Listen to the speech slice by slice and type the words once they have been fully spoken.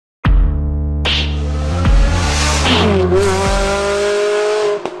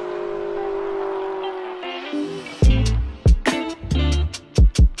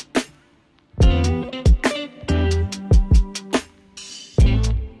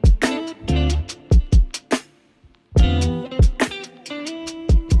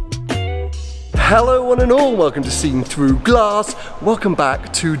Hello one and all, welcome to Seen Through Glass, welcome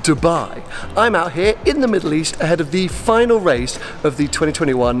back to Dubai. I'm out here in the Middle East ahead of the final race of the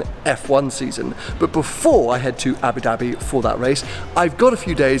 2021 F1 season. But before I head to Abu Dhabi for that race, I've got a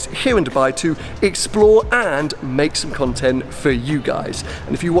few days here in Dubai to explore and make some content for you guys.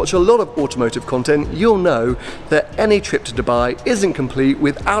 And if you watch a lot of automotive content, you'll know that any trip to Dubai isn't complete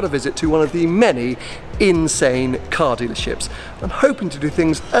without a visit to one of the many insane car dealerships. I'm hoping to do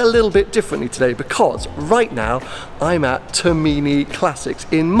things a little bit differently today because right now I'm at Tomini Classics,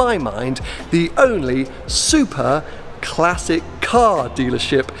 in my mind the only super classic car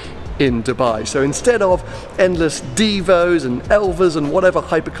dealership in Dubai. So instead of endless Devos and Elvas and whatever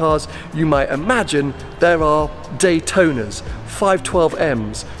hypercars you might imagine, there are Daytonas,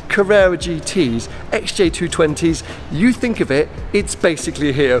 512Ms, Carrera GTs, XJ220s, you think of it, it's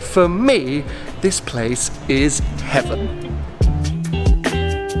basically here. For me, this place is heaven.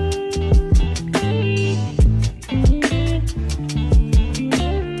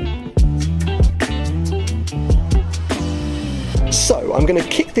 So I'm going to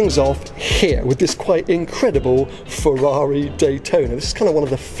kick things off here with this quite incredible Ferrari Daytona. This is kind of one of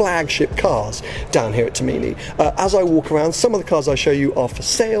the flagship cars down here at Tomini. As I walk around, some of the cars I show you are for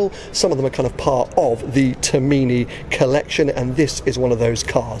sale, some of them are kind of part of the Tomini collection, and this is one of those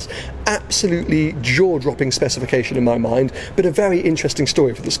cars. Absolutely jaw-dropping specification in my mind, but a very interesting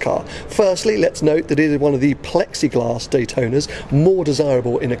story for this car. Firstly, let's note that it is one of the plexiglass Daytonas, more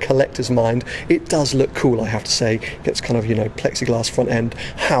desirable in a collector's mind. It does look cool, I have to say. It gets kind of, you know, plexiglass front end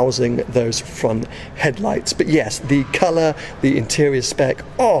housing those front headlights. But yes, the colour, the interior spec,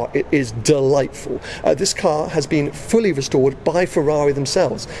 it is delightful. This car has been fully restored by Ferrari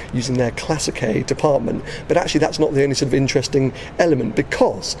themselves using their Classic A department. But actually that's not the only sort of interesting element,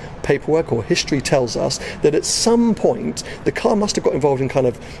 because paperwork or history tells us that at some point the car must have got involved in kind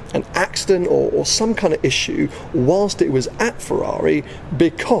of an accident or some kind of issue whilst it was at Ferrari,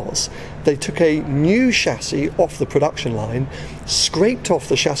 because they took a new chassis off the production line, scraped off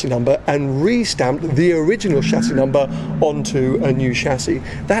the chassis number and re-stamped the original chassis number onto a new chassis.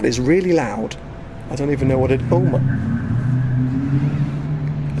 That is really loud. I don't even know what it... oh my...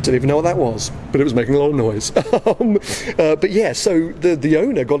 I don't even know what that was, but it was making a lot of noise. But yeah, so the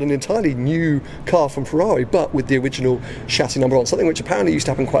owner got an entirely new car from Ferrari, but with the original chassis number on, something which apparently used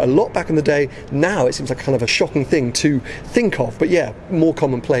to happen quite a lot back in the day. Now it seems like kind of a shocking thing to think of, but yeah, more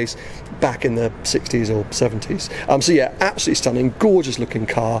commonplace back in the 60s or 70s. So yeah, absolutely stunning, gorgeous looking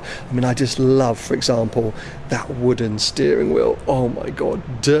car. I mean, I just love, for example, that wooden steering wheel. Oh my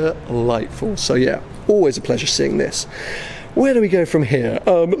God, delightful. So yeah, always a pleasure seeing this. Where do we go from here?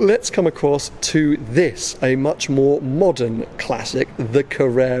 Let's come across to this, a much more modern classic, the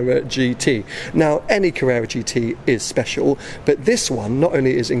Carrera GT. Now, any Carrera GT is special, but this one not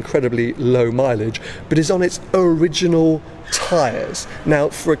only is incredibly low mileage, but is on its original tyres. Now,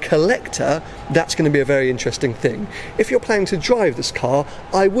 for a collector, that's going to be a very interesting thing. If you're planning to drive this car,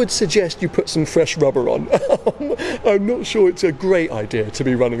 I would suggest you put some fresh rubber on. I'm not sure it's a great idea to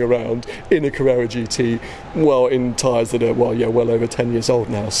be running around in a Carrera GT, well, in tyres that are, well, yeah, well over 10 years old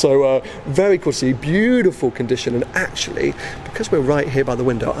now. So very cool to see, beautiful condition. And actually, because we're right here by the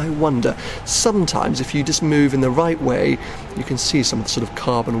window, I wonder, sometimes if you just move in the right way, you can see some of the sort of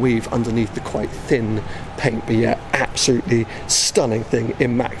carbon weave underneath the quite thin paint. But yeah, absolutely stunning thing,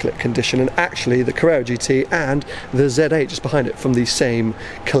 immaculate condition. And actually the Carrera GT and the Z8 just behind it from the same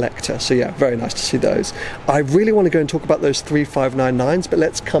collector. So yeah, very nice to see those. I really want to go and talk about those 3599s, but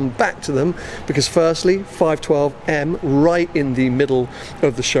let's come back to them, because firstly, 512M right in the middle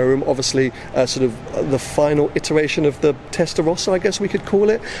of the showroom, obviously sort of the final iteration of the Testarossa, I guess we could call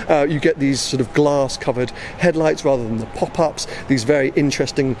it. You get these sort of glass covered headlights rather than the pop-ups, these very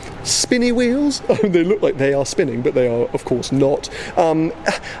interesting spinny wheels. They look like they are spinning, but they are of course not.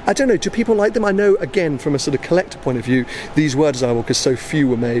 I don't know, do people like them? I know, again, from a sort of collector point of view, these were desirable because so few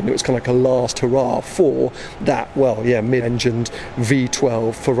were made, and it was kind of like a last hurrah for that, well, yeah, mid-engined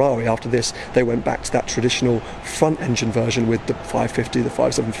V12 Ferrari. After this, they went back to that traditional front-engine version with the 550, the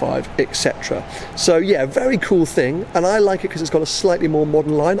 575, etc. So yeah, very cool thing, and I like it because it's got a slightly more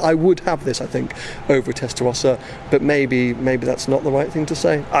modern line. I would have this, I think, over a Testarossa, but maybe that's not the right thing to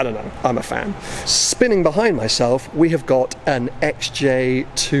say. I don't know, I'm a fan. Spinning behind myself, we have got an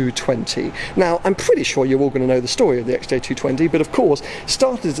XJ220. Now, I'm pretty sure you're all going to know the story of the XJ220, but of course,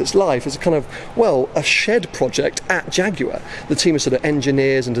 started its life as a kind of, well, a shed project at Jaguar. The team of sort of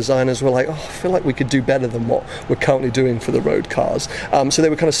engineers and designers were like, oh, I feel like we could do better than what we're currently doing for the road cars. So they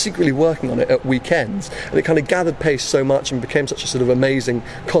were kind of secretly working on it at weekends, and it kind of gathered pace so much and became such a sort of amazing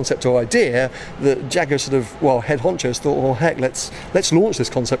concept or idea that Jaguar sort of, well, head honchos thought, well, heck, let's launch this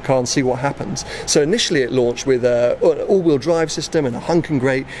concept car and see what happens. So initially it launched with an all-wheel drive system and a hunking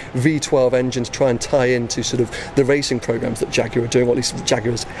great V12 engine to try and tie into sort of the racing programs that Jaguar were doing, or at least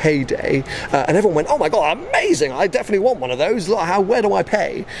Jaguar's heyday. And everyone went, oh my God, amazing, I definitely want one of those. Where do I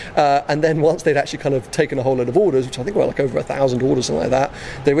pay? And then once they'd actually kind of taken a whole load of orders, which I think were like over 1,000 orders, something like that,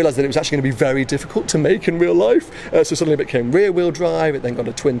 they realised that it was actually going to be very difficult to make in real life. So suddenly it became rear-wheel drive. It then got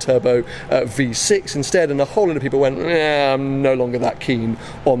a twin-turbo V6 instead, and a whole lot of people went, I'm no longer that keen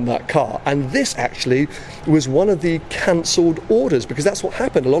on that car. And this actually was one of the cancelled orders, because that's what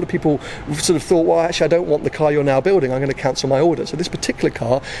happened. A lot of people sort of thought, well, actually, I don't want the car you're now building, I'm going to cancel my order. So this particular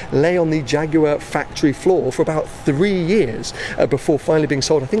car lay on the Jaguar factory floor for about 3 years before finally being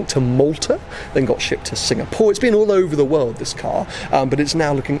sold, I think, to Malta, then got shipped to Singapore. It's been all over the world, this car, but it's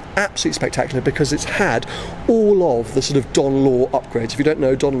now looking absolutely spectacular because it's had all of the sort of Don Law upgrades. If you don't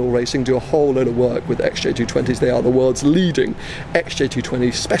know, Don Law Racing do a whole load of work with XJ220s. They are the world's leading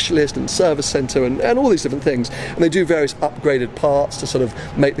XJ220 specialist and service centre and all these different things. And they do various upgraded parts to sort of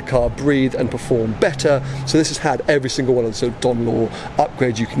make the car breathe and perform better. So this has had every single one of the sort of Don Law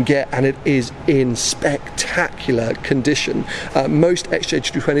upgrades you can get, and it is in spectacular condition. Most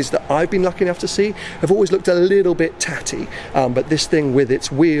XJ220s that I've been lucky enough to see have always looked a little bit tatty, but this thing with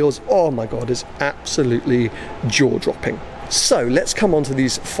its wheels, oh my God, is absolutely jaw-dropping. So let's come on to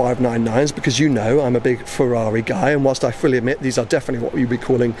these 599s, because you know I'm a big Ferrari guy, and whilst I fully admit these are definitely what you'd be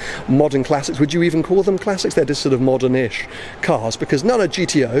calling modern classics, would you even call them classics? They're just sort of modern-ish cars, because none are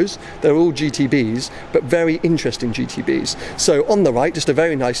GTOs, they're all GTBs, but very interesting GTBs. So on the right, just a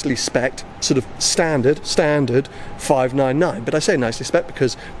very nicely spec'd, sort of standard 599, but I say nicely spec'd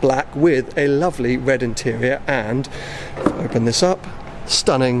because black with a lovely red interior and, open this up,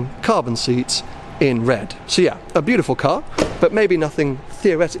 stunning carbon seats in red. So yeah, a beautiful car, but maybe nothing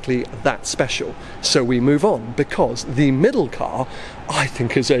theoretically that special. So we move on, because the middle car I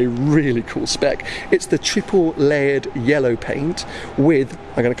think is a really cool spec. It's the triple layered yellow paint with,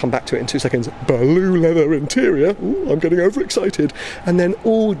 I'm going to come back to it in 2 seconds, blue leather interior. Ooh, I'm getting overexcited. And then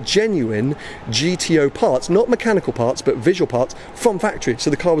all genuine GTO parts, not mechanical parts, but visual parts from factory. So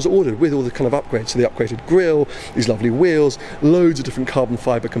the car was ordered with all the kind of upgrades. So the upgraded grille, these lovely wheels, loads of different carbon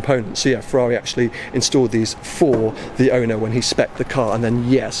fibre components. So yeah, Ferrari actually installed these for the owner when he spec'd the car. And then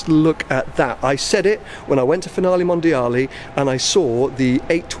yes, look at that. I said it when I went to Finale Mondiali and I saw the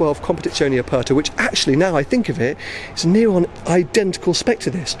 812 Competizione Aperta, which actually, now I think of it, is near on identical spec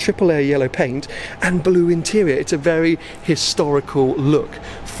to this, triple layer yellow paint and blue interior. It's a very historical look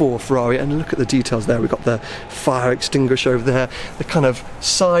for Ferrari, and look at the details there. We've got the fire extinguisher over there, the kind of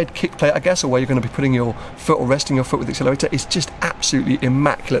side kick plate, I guess, or where you're going to be putting your foot or resting your foot with the accelerator, is just absolutely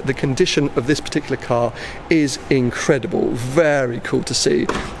immaculate. The condition of this particular car is incredible, very cool to see.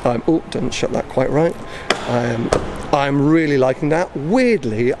 Oh, didn't shut that quite right. I'm really liking that.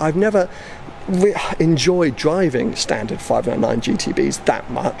 Weirdly, I've never enjoyed driving standard 599 GTBs that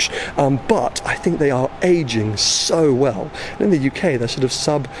much, but I think they are aging so well. In the UK, they're sort of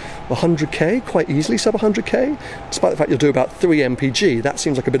sub 100k, quite easily sub 100k, despite the fact you'll do about 3 mpg. That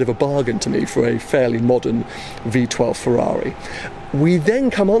seems like a bit of a bargain to me for a fairly modern V12 Ferrari. We then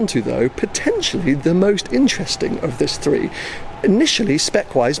come on to, though, potentially the most interesting of this three. Initially,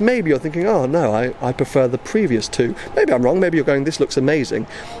 spec-wise, maybe you're thinking, oh no, I prefer the previous two. Maybe I'm wrong, maybe you're going, this looks amazing.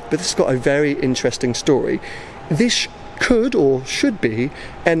 But this has got a very interesting story. This could or should be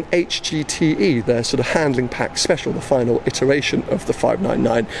an HGTE, their sort of handling pack special, the final iteration of the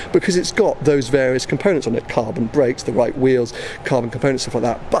 599, because it's got those various components on it, carbon brakes, the right wheels, carbon components, stuff like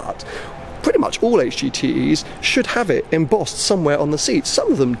that. But pretty much all HGTEs should have it embossed somewhere on the seats.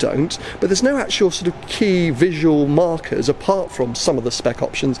 Some of them don't, but there's no actual sort of key visual markers, apart from some of the spec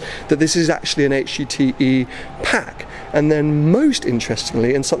options, that this is actually an HGTE pack. And then most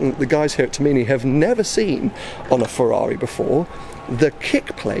interestingly, and something that the guys here at Tomini have never seen on a Ferrari before, the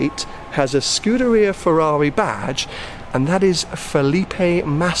kick plate has a Scuderia Ferrari badge, and that is Felipe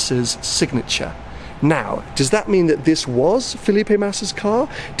Massa's signature. Now, does that mean that this was Felipe Massa's car?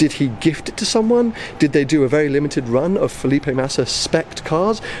 Did he gift it to someone? Did they do a very limited run of Felipe Massa spec'd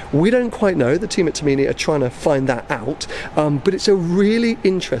cars? We don't quite know. The team at Tomini are trying to find that out. But it's a really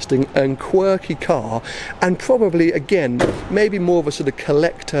interesting and quirky car, and probably, again, maybe more of a sort of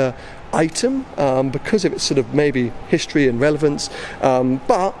collector item because of its sort of maybe history and relevance,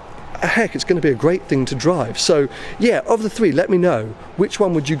 but heck, it's going to be a great thing to drive. So yeah, of the three, let me know, which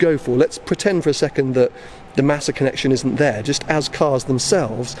one would you go for? Let's pretend for a second that the Massa connection isn't there. Just as cars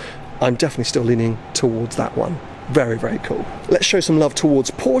themselves, I'm definitely still leaning towards that one. Very, very cool. Let's show some love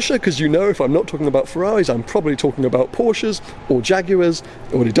towards Porsche, because you know if I'm not talking about Ferraris, I'm probably talking about Porsches or Jaguars.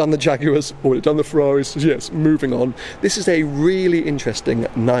 Already done the Jaguars, already done the Ferraris. So yes, moving on. This is a really interesting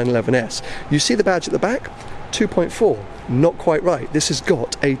 911S. You see the badge at the back? 2.4. Not quite right. This has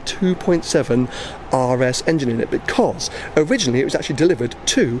got a 2.7 RS engine in it, because originally it was actually delivered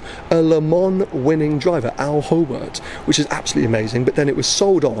to a Le Mans winning driver, Al Hobart, which is absolutely amazing, but then it was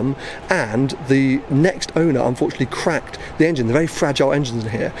sold on, and the next owner unfortunately cracked the engine. They're very fragile engines in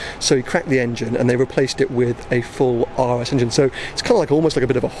here, so he cracked the engine and they replaced it with a full RS engine. So it's kind of like almost like a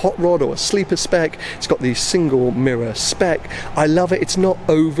bit of a hot rod or a sleeper spec. It's got the single mirror spec. I love it. It's not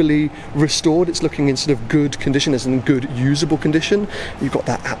overly restored. It's looking in sort of good condition, as in good usable condition. You've got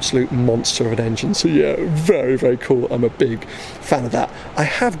that absolute monster of an engine. So yeah, very, very cool. I'm a big fan of that. I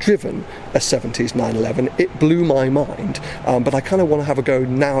have driven a 70s 911. It blew my mind, but I kind of want to have a go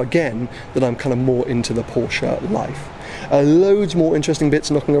now again that I'm kind of more into the Porsche life. Loads more interesting bits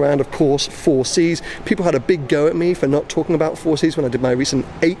knocking around, of course. 4Cs. People had a big go at me for not talking about 4Cs when I did my recent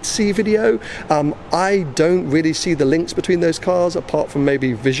 8C video. I don't really see the links between those cars, apart from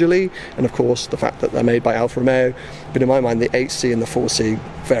maybe visually, and of course the fact that they're made by Alfa Romeo. But in my mind, the 8C and the 4C,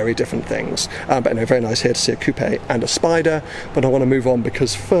 very different things. But anyway, very nice here to see a coupe and a Spider. But I want to move on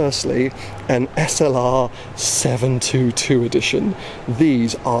because firstly, an SLR 722 edition.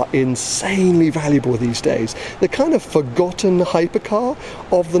 These are insanely valuable these days. They're kind of forgotten hypercar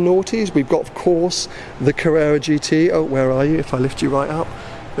of the noughties. We've got, of course, the Carrera GT. Oh, where are you? If I lift you right up.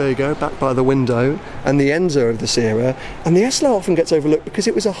 There you go, back by the window, and the Enzo of this era. And the SLR often gets overlooked because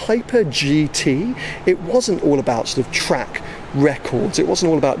it was a hyper GT. It wasn't all about sort of track records. It wasn't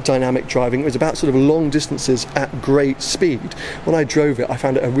all about dynamic driving. It was about sort of long distances at great speed. When I drove it, I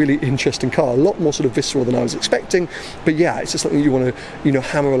found it a really interesting car, a lot more sort of visceral than I was expecting. But yeah, it's just something you want to, you know,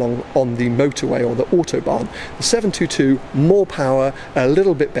 hammer along on the motorway or the autobahn. The 722, more power, a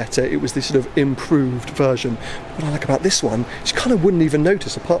little bit better. It was the sort of improved version. What I like about this one, you kind of wouldn't even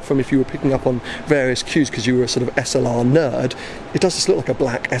notice, apart from if you were picking up on various cues because you were a sort of SLR nerd. It does just look like a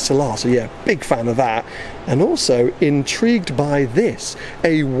black SLR. So yeah, big fan of that. And also intrigued by this,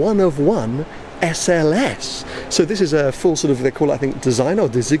 a one-of-one SLS. So this is a full sort of, they call it, I think, design or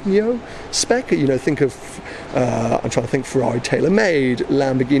designio spec. You know, think of, I'm trying to think, Ferrari tailor-made,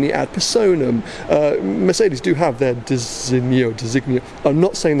 Lamborghini ad personam. Mercedes do have their designio. I'm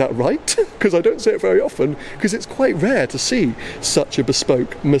not saying that right, because I don't say it very often, because it's quite rare to see such a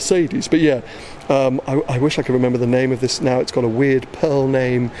bespoke Mercedes. But yeah, I wish I could remember the name of this now. It's got a weird pearl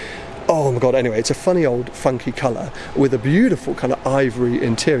name. Oh my god, anyway, it's a funny old funky colour with a beautiful kind of ivory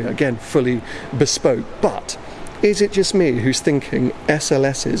interior, again, fully bespoke. But is it just me who's thinking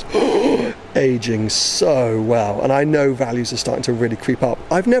SLSs aging so well? And I know values are starting to really creep up.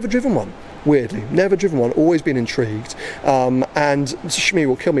 I've never driven one, weirdly, never driven one, always been intrigued. And Shmi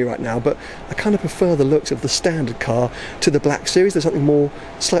will kill me right now, but I kind of prefer the looks of the standard car to the Black Series. There's something more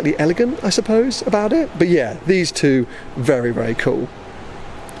slightly elegant, I suppose, about it. But yeah, these two, very, very cool.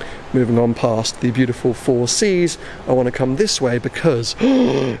 Moving on past the beautiful 4Cs, I want to come this way because,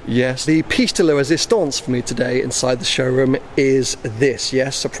 yes, the piece de la resistance for me today inside the showroom is this.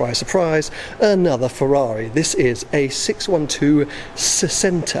 Yes, surprise, surprise, another Ferrari. This is a 612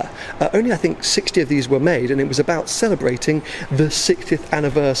 60. Only, I think, 60 of these were made, and it was about celebrating the 60th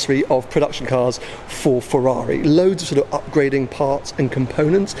anniversary of production cars for Ferrari. Loads of sort of upgrading parts and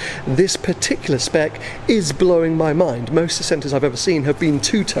components. This particular spec is blowing my mind. Most 60s I've ever seen have been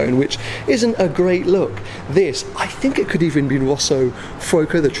two-tone, which isn't a great look. This, I think it could even be Rosso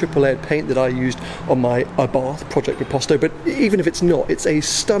Froco, the triple layered paint that I used on my Abarth Project Riposto, but even if it's not, it's a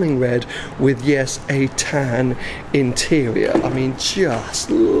stunning red with, yes, a tan interior. I mean, just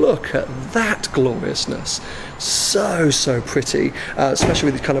look at that gloriousness. So pretty,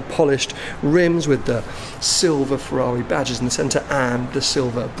 especially with these kind of polished rims with the silver Ferrari badges in the centre and the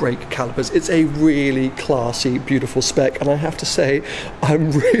silver brake calipers. It's a really classy, beautiful spec, and I have to say,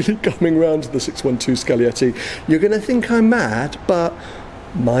 I'm really coming round to the 612 Scaglietti. You're going to think I'm mad, but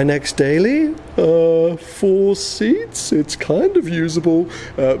my next daily, 4 seats, it's kind of usable.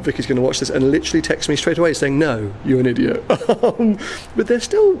 Vicky's going to watch this and literally text me straight away saying, no, you're an idiot. But they're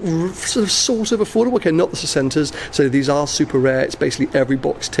still sort of affordable. Okay, not the Sessentas, so these are super rare. It's basically every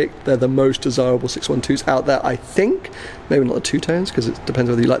box ticked. They're the most desirable 612s out there, I think. maybe not the two-tones because it depends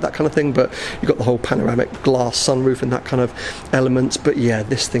whether you like that kind of thing, but you've got the whole panoramic glass sunroof and that kind of elements. But yeah,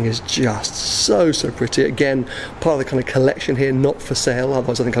 this thing is just so pretty. Again, part of the kind of collection here, not for sale,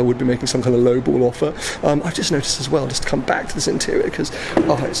 otherwise I think I would be making some kind of lowball offer. I've just noticed as well, just to come back to this interior, because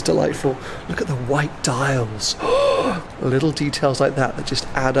oh, it's delightful. Look at the white dials. Little details like that that just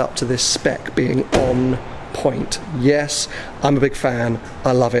add up to this spec being on point. Yes, I'm a big fan.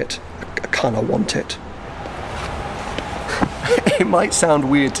 I love it. I kind of want it. It might sound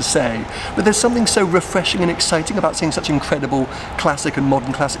weird to say, but there's something so refreshing and exciting about seeing such incredible classic and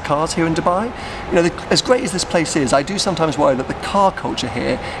modern classic cars here in Dubai. You know, as great as this place is, I do sometimes worry that the car culture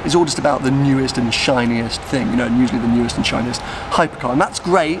here is all just about the newest and shiniest thing, you know, and usually the newest and shiniest hypercar. And that's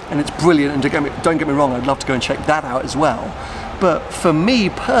great, and it's brilliant, and don't get me wrong, I'd love to go and check that out as well. But for me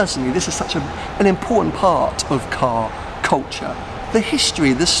personally, this is such an important part of car culture. The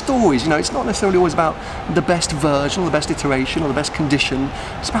history, the stories, you know, it's not necessarily always about the best version or the best iteration or the best condition,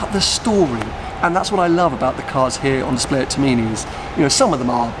 it's about the story. And that's what I love about the cars here on display at Tomini's. You know, some of them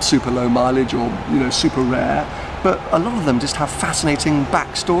are super low mileage or, you know, super rare, but a lot of them just have fascinating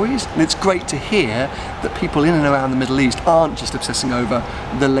backstories, and it's great to hear that people in and around the Middle East aren't just obsessing over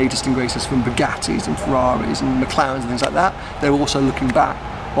the latest and greatest from Bugattis and Ferraris and McLarens and things like that. They're also looking back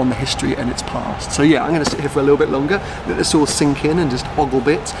on the history and its past. So yeah, I'm going to sit here for a little bit longer, let this all sink in and just ogle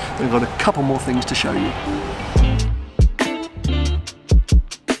bits, and I've got a couple more things to show you.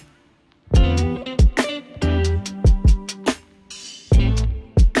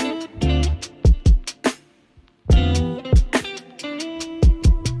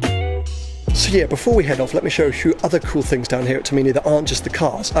 So yeah, before we head off, let me show you a few other cool things down here at Tomini that aren't just the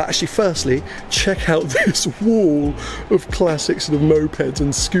cars. Actually, firstly, check out this wall of classic sort of mopeds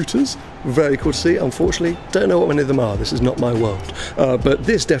and scooters. Very cool to see. Unfortunately, don't know what many of them are. This is not my world. But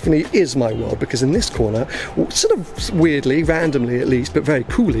this definitely is my world, because in this corner, sort of weirdly, randomly at least, but very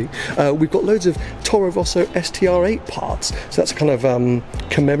coolly, we've got loads of Toro Rosso STR8 parts. So that's a kind of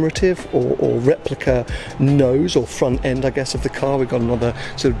commemorative or replica nose or front end, I guess, of the car. We've got another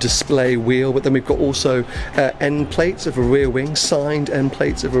sort of display wheel, but then we've got also end plates of a rear wing, signed end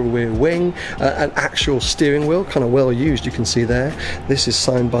plates of a rear wing, an actual steering wheel, kind of well used, you can see there. This is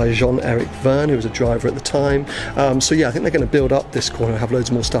signed by Jean-Eric Verne, who was a driver at the time. So yeah, I think they're going to build up this corner and have loads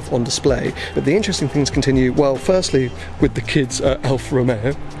more stuff on display. But the interesting things continue, well, firstly with the kids Alfa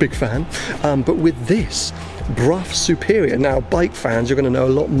Romeo, big fan, but with this Bruff Superior. Now, bike fans, you're going to know a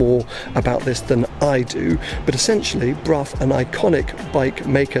lot more about this than I do, but essentially Bruff, an iconic bike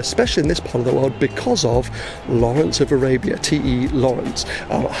maker, especially in this part of the world, because of Lawrence of Arabia, T.E. Lawrence.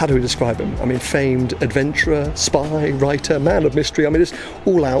 How do we describe him? I mean, famed adventurer, spy, writer, man of mystery, I mean, just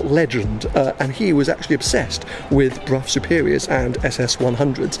all-out legend, and he was actually obsessed with Bruff Superiors and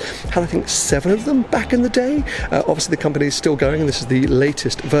SS100s. Had, I think, 7 of them back in the day. Obviously the company is still going, and this is the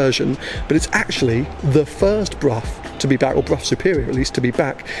latest version, but it's actually the first Bruff to be back, or Bruff Superior at least, to be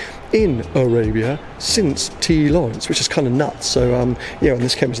back in Arabia since T.E. Lawrence, which is kind of nuts. So yeah, when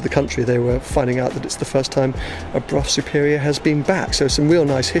this came into the country, they were finding out that it's the first time a Bruff Superior has been back. So some real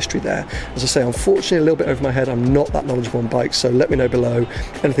nice history there. As I say, unfortunately a little bit over my head, I'm not that knowledgeable on bikes, so let me know below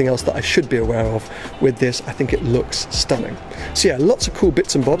anything else that I should be aware of with this. I think it looks stunning. So yeah, lots of cool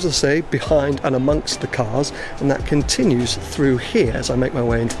bits and bobs, as I say, behind and amongst the cars, and that continues through here as I make my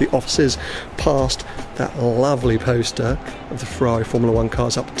way into the offices, past that lovely poster of the Ferrari Formula 1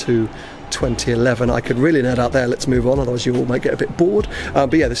 cars up to 2011. I could really nerd out there. Let's move on, otherwise you all might get a bit bored.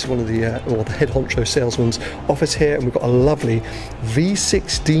 But yeah, this is one of the the head honcho salesman's office here, and we've got a lovely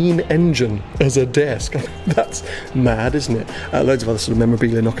V16 engine as a desk. That's mad, isn't it? Loads of other sort of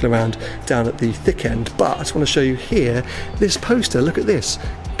memorabilia knocking around down at the thick end. But I just want to show you here this poster. Look at this.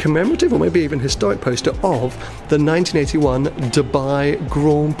 Commemorative or maybe even historic poster of the 1981 Dubai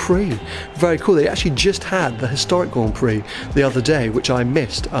Grand Prix. Very cool. They actually just had the historic Grand Prix the other day, which I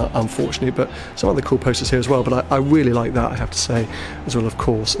missed, unfortunately, but some other cool posters here as well. But I really like that, I have to say, as well, of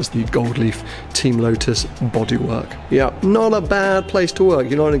course, as the Gold Leaf Team Lotus bodywork. Yeah, not a bad place to work.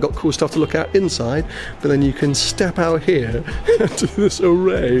 You not only got cool stuff to look at inside, but then you can step out here to this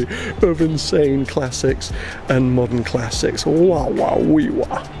array of insane classics and modern classics. Wow, wow, wee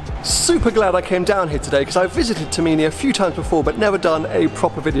wah. Super glad I came down here today, because I've visited Tomini a few times before but never done a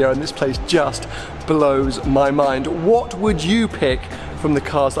proper video, and this place just blows my mind. What would you pick from the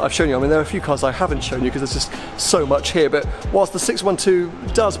cars that I've shown you? I mean, there are a few cars I haven't shown you because there's just so much here, but whilst the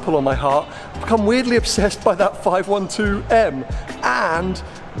 612 does pull on my heart, I've become weirdly obsessed by that 512M and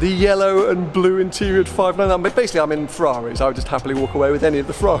the yellow and blue interior 599. But basically I'm in Ferraris. I would just happily walk away with any of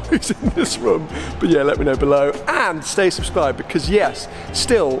the Ferraris in this room. But yeah, let me know below and stay subscribed, because yes,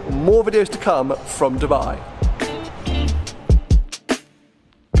 still more videos to come from Dubai.